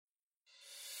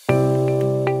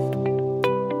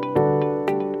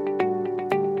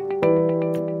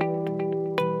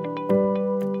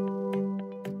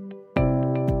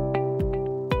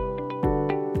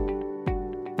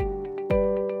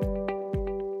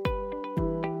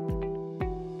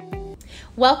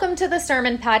Welcome to the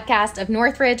sermon podcast of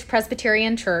Northridge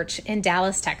Presbyterian Church in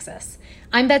Dallas, Texas.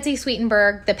 I'm Betsy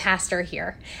Sweetenberg, the pastor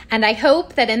here, and I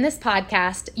hope that in this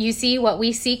podcast you see what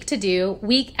we seek to do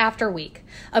week after week,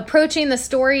 approaching the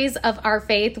stories of our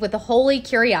faith with a holy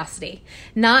curiosity,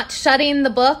 not shutting the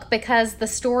book because the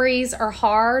stories are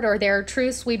hard or there are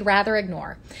truths we'd rather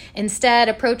ignore. Instead,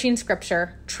 approaching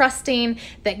Scripture, trusting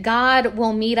that God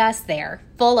will meet us there,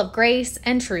 full of grace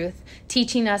and truth,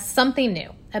 teaching us something new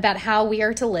about how we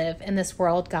are to live in this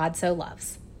world God so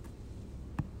loves.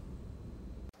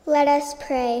 Let us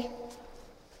pray.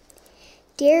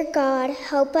 Dear God,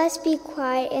 help us be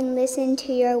quiet and listen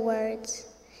to your words.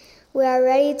 We are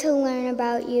ready to learn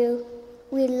about you.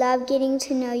 We love getting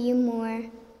to know you more.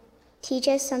 Teach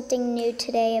us something new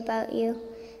today about you.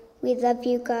 We love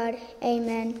you, God.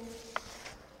 Amen.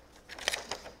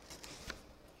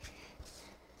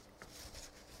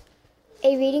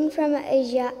 A reading from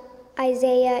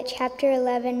Isaiah chapter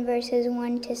 11, verses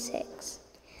 1 to 6.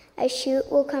 A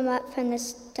shoot will come up from the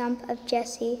stump of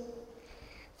Jesse.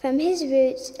 From his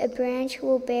roots a branch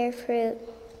will bear fruit.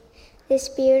 The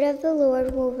Spirit of the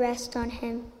Lord will rest on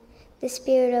him, the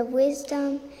Spirit of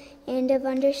wisdom and of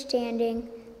understanding,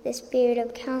 the Spirit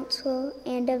of counsel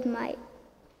and of might,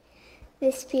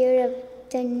 the Spirit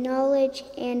of the knowledge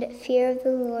and fear of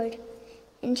the Lord,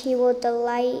 and he will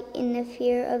delight in the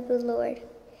fear of the Lord.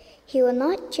 He will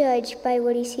not judge by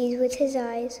what he sees with his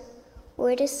eyes,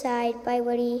 or decide by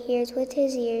what he hears with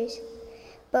his ears,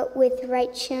 but with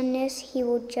righteousness he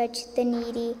will judge the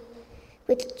needy.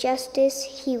 With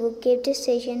justice he will give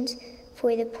decisions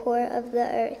for the poor of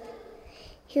the earth.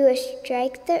 He will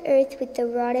strike the earth with the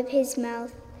rod of his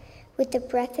mouth. With the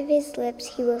breath of his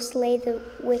lips he will slay the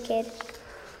wicked.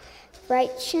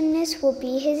 Righteousness will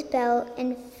be his belt,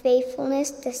 and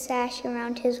faithfulness the sash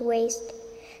around his waist.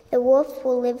 The wolf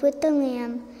will live with the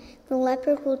lamb. The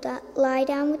leopard will lie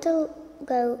down with the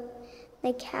goat,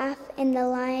 the calf and the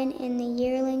lion and the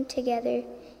yearling together,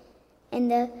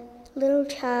 and the little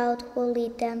child will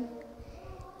lead them.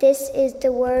 This is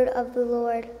the word of the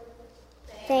Lord.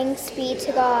 Thanks be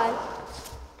to God.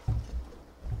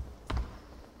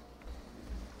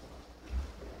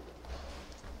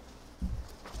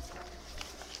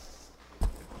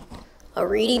 A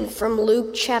reading from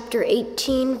Luke chapter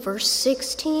 18, verse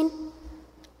 16.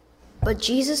 But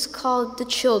Jesus called the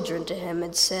children to him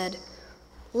and said,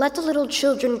 "Let the little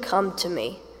children come to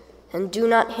me, and do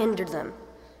not hinder them,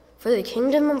 for the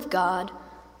kingdom of God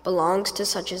belongs to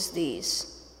such as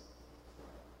these."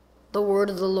 The word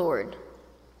of the Lord.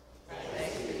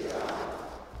 Thanks be to God.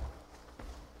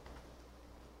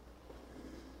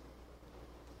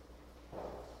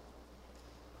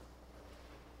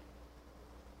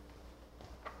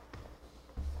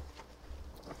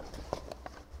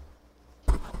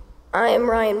 I am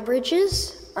Ryan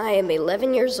Bridges. I am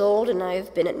 11 years old, and I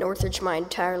have been at Northridge my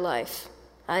entire life.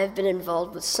 I have been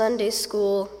involved with Sunday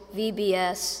school,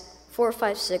 VBS,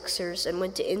 4-5-6ers, and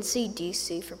went to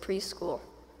NCDC for preschool.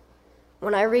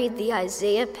 When I read the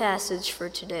Isaiah passage for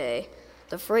today,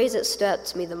 the phrase that stood out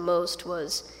to me the most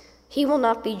was, "He will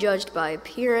not be judged by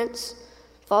appearance,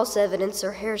 false evidence,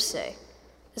 or hearsay."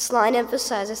 This line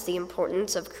emphasizes the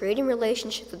importance of creating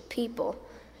relationships with people,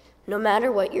 no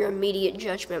matter what your immediate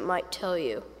judgment might tell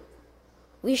you.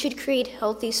 We should create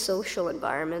healthy social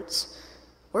environments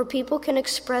where people can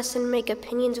express and make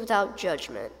opinions without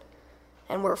judgment,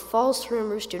 and where false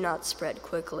rumors do not spread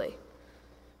quickly.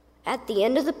 At the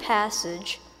end of the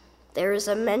passage, there is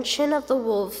a mention of the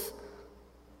wolf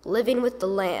living with the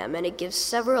lamb, and it gives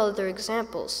several other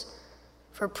examples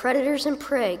for predators and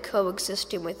prey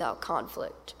coexisting without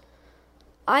conflict.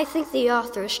 I think the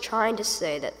author is trying to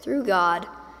say that through God,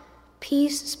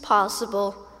 peace is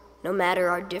possible no matter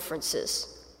our differences.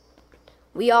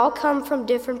 We all come from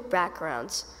different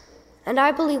backgrounds, and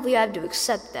I believe we have to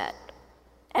accept that.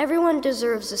 Everyone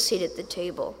deserves a seat at the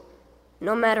table,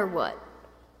 no matter what.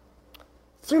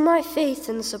 Through my faith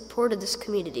and the support of this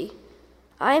community,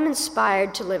 I am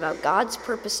inspired to live out God's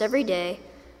purpose every day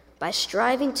by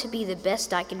striving to be the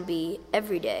best I can be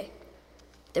every day.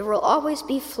 There will always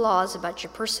be flaws about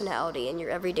your personality and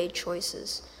your everyday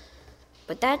choices,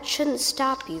 but that shouldn't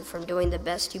stop you from doing the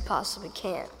best you possibly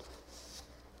can.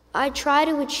 I try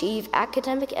to achieve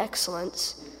academic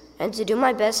excellence and to do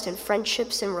my best in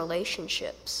friendships and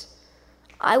relationships.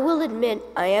 I will admit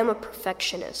I am a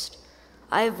perfectionist.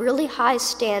 I have really high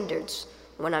standards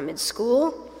when I'm in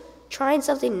school, trying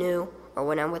something new, or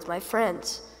when I'm with my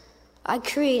friends. I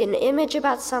create an image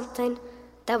about something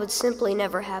that would simply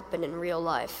never happen in real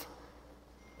life.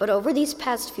 But over these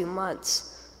past few months,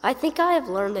 I think I have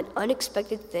learned that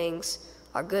unexpected things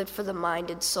are good for the mind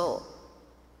and soul.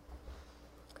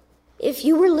 If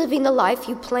you were living the life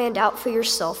you planned out for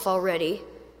yourself already,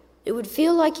 it would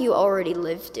feel like you already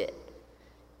lived it.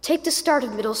 Take the start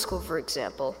of middle school, for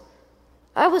example.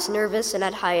 I was nervous and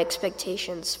had high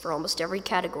expectations for almost every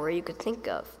category you could think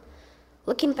of.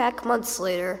 Looking back months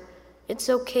later,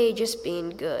 it's okay just being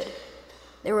good.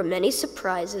 There were many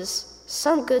surprises,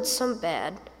 some good, some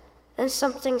bad, and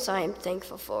some things I am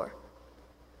thankful for.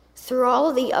 Through all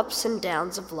of the ups and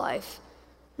downs of life,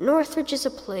 Northridge is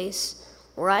a place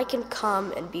where I can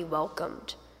come and be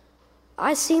welcomed.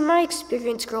 I see my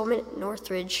experience growing at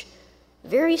Northridge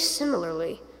very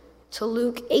similarly to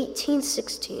Luke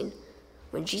 18:16,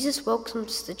 when Jesus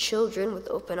welcomes the children with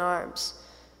open arms.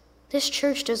 This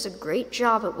church does a great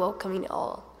job at welcoming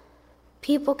all.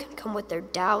 People can come with their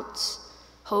doubts,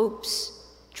 hopes,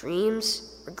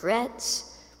 dreams,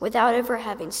 regrets, without ever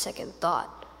having second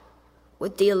thought.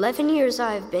 With the 11 years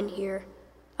I have been here,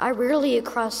 I rarely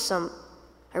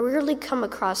come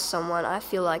across someone I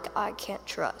feel like I can't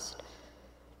trust.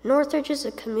 Northridge is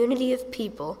a community of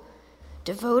people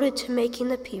devoted to making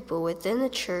the people within the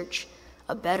church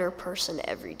a better person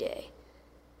every day.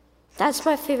 That's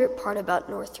my favorite part about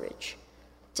Northridge,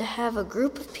 to have a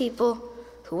group of people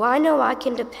who I know I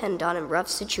can depend on in rough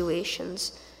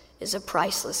situations is a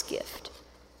priceless gift.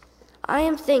 I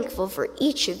am thankful for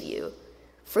each of you,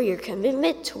 for your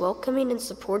commitment to welcoming and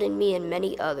supporting me and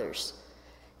many others.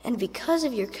 And because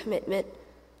of your commitment,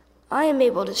 I am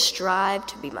able to strive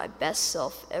to be my best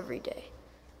self every day.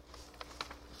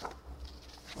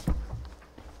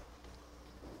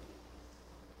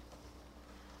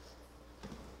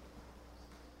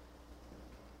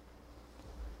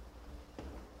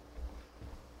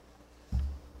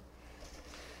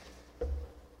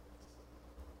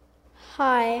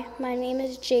 Hi, my name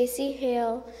is JC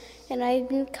Hale, and I've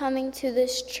been coming to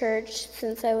this church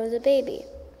since I was a baby.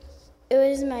 It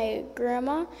was my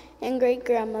grandma and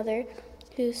great-grandmother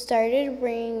who started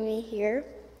bringing me here,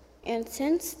 and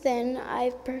since then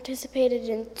I've participated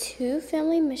in 2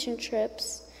 family mission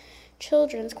trips,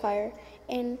 children's choir,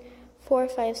 and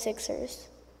 4-5-6ers.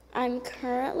 I'm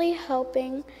currently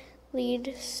helping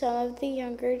lead some of the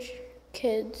younger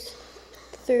kids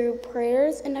through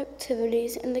prayers and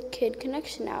activities in the Kid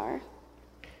Connection Hour.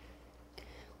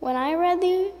 When I read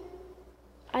the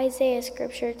Isaiah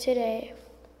scripture today,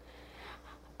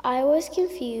 I was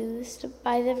confused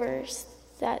by the verse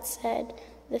that said,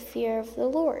 "the fear of the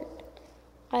Lord."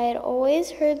 I had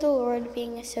always heard the Lord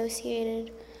being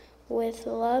associated with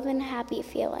love and happy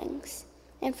feelings,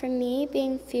 and for me,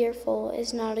 being fearful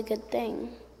is not a good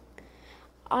thing.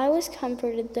 I was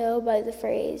comforted, though, by the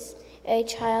phrase, "a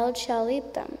child shall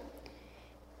lead them."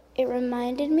 It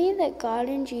reminded me that God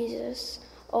and Jesus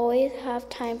always have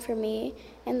time for me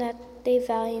and that they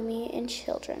value me and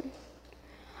children.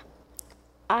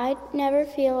 I never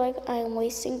feel like I'm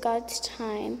wasting God's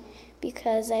time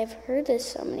because I've heard this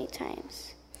so many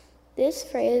times. This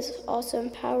phrase also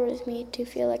empowers me to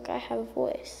feel like I have a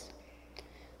voice.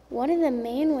 One of the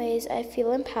main ways I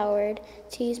feel empowered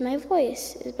to use my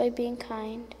voice is by being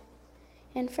kind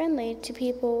and friendly to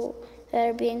people that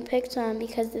are being picked on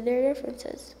because of their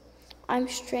differences. I'm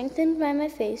strengthened by my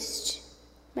faith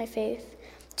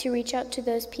to reach out to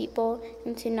those people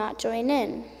and to not join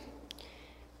in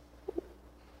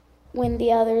when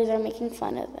the others are making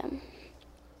fun of them.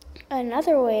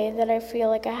 Another way that I feel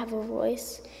like I have a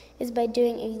voice is by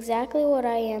doing exactly what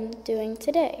I am doing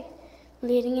today,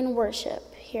 leading in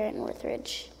worship here at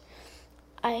Northridge.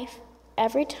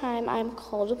 Every time I'm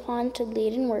called upon to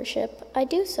lead in worship, I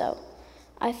do so.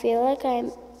 I feel like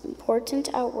I'm important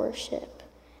at worship.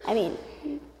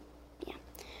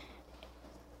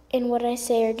 And what I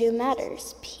say or do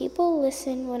matters. People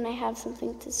listen when I have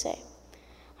something to say.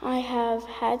 I have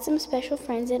had some special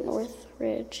friends at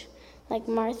Northridge, like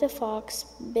Martha Fox,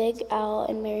 Big Al,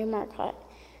 and Mary Marcotte,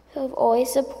 who have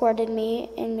always supported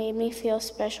me and made me feel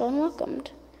special and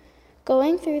welcomed.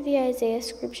 Going through the Isaiah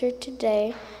scripture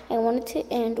today, I wanted to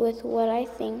end with what I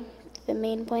think the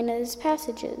main point of this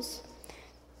passage is.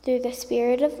 Through the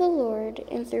Spirit of the Lord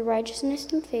and through righteousness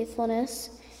and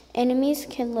faithfulness, enemies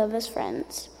can live as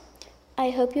friends. I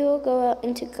hope you will go out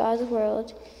into God's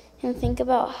world and think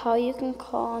about how you can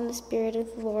call on the Spirit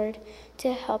of the Lord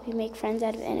to help you make friends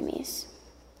out of enemies.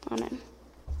 Amen.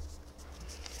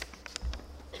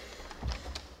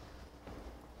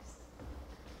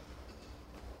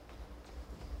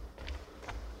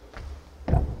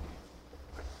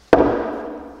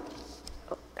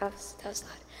 That was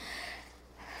loud.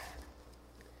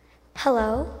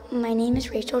 Hello, my name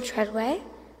is Rachel Treadway.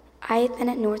 I have been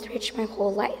at Northridge my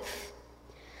whole life.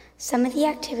 Some of the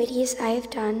activities I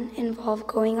have done involve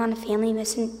going on a family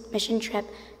mission trip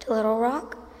to Little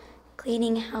Rock,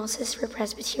 cleaning houses for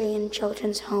Presbyterian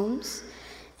children's homes,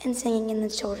 and singing in the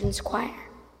children's choir.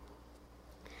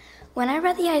 When I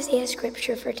read the Isaiah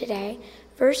scripture for today,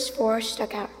 verse 4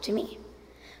 stuck out to me.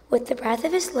 With the breath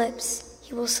of his lips,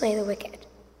 he will slay the wicked.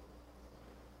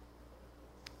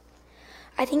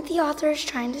 I think the author is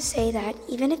trying to say that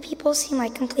even if people seem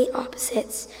like complete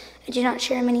opposites and do not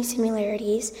share many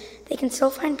similarities, they can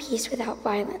still find peace without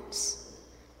violence.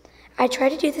 I try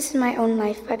to do this in my own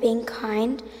life by being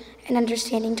kind and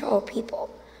understanding to all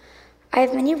people. I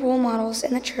have many role models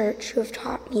in the church who have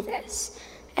taught me this,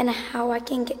 and how I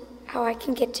can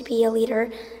get to be a leader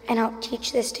and help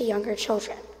teach this to younger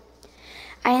children.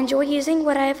 I enjoy using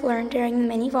what I have learned during the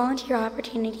many volunteer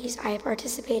opportunities I have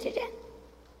participated in.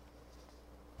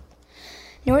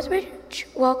 Northridge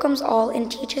welcomes all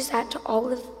and teaches that to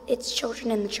all of its children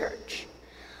in the church.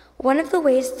 One of the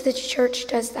ways the church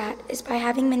does that is by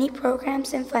having many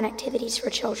programs and fun activities for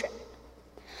children.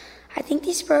 I think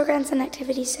these programs and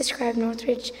activities describe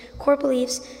Northridge core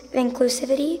beliefs of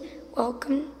inclusivity,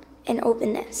 welcome, and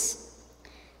openness.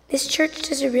 This church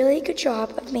does a really good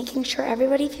job of making sure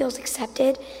everybody feels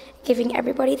accepted, giving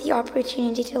everybody the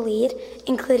opportunity to lead,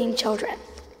 including children.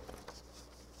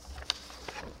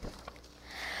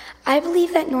 I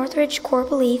believe that Northridge core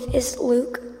belief is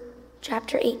Luke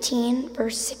chapter 18,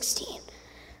 verse 16.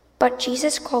 But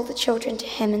Jesus called the children to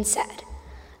him and said,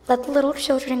 "Let the little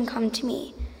children come to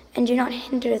me, and do not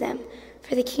hinder them,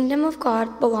 for the kingdom of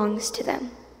God belongs to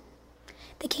them."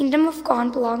 The kingdom of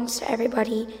God belongs to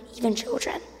everybody, even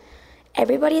children.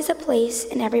 Everybody is a place,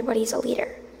 and everybody is a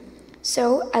leader.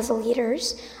 So, as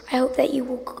leaders, I hope that you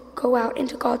will go out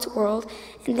into God's world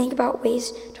and think about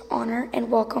ways to honor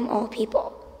and welcome all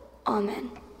people.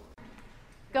 Amen.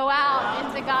 Go out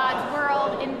into God's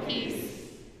world in peace.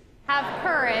 Have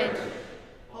courage.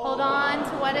 Hold on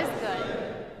to what is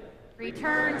good.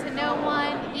 Return to no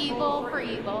one evil for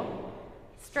evil.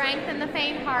 Strengthen the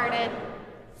faint-hearted.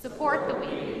 Support the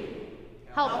weak.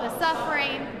 Help the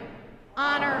suffering.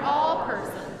 Honor all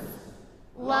persons.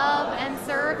 Love and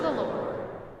serve the Lord,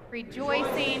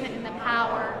 rejoicing in the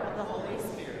power of the Holy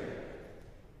Spirit.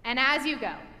 And as you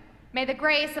go, may the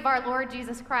grace of our Lord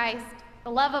Jesus Christ, the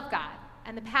love of God,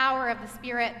 and the power of the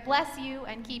Spirit bless you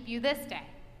and keep you this day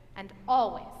and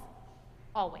always,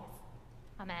 always.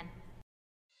 Amen.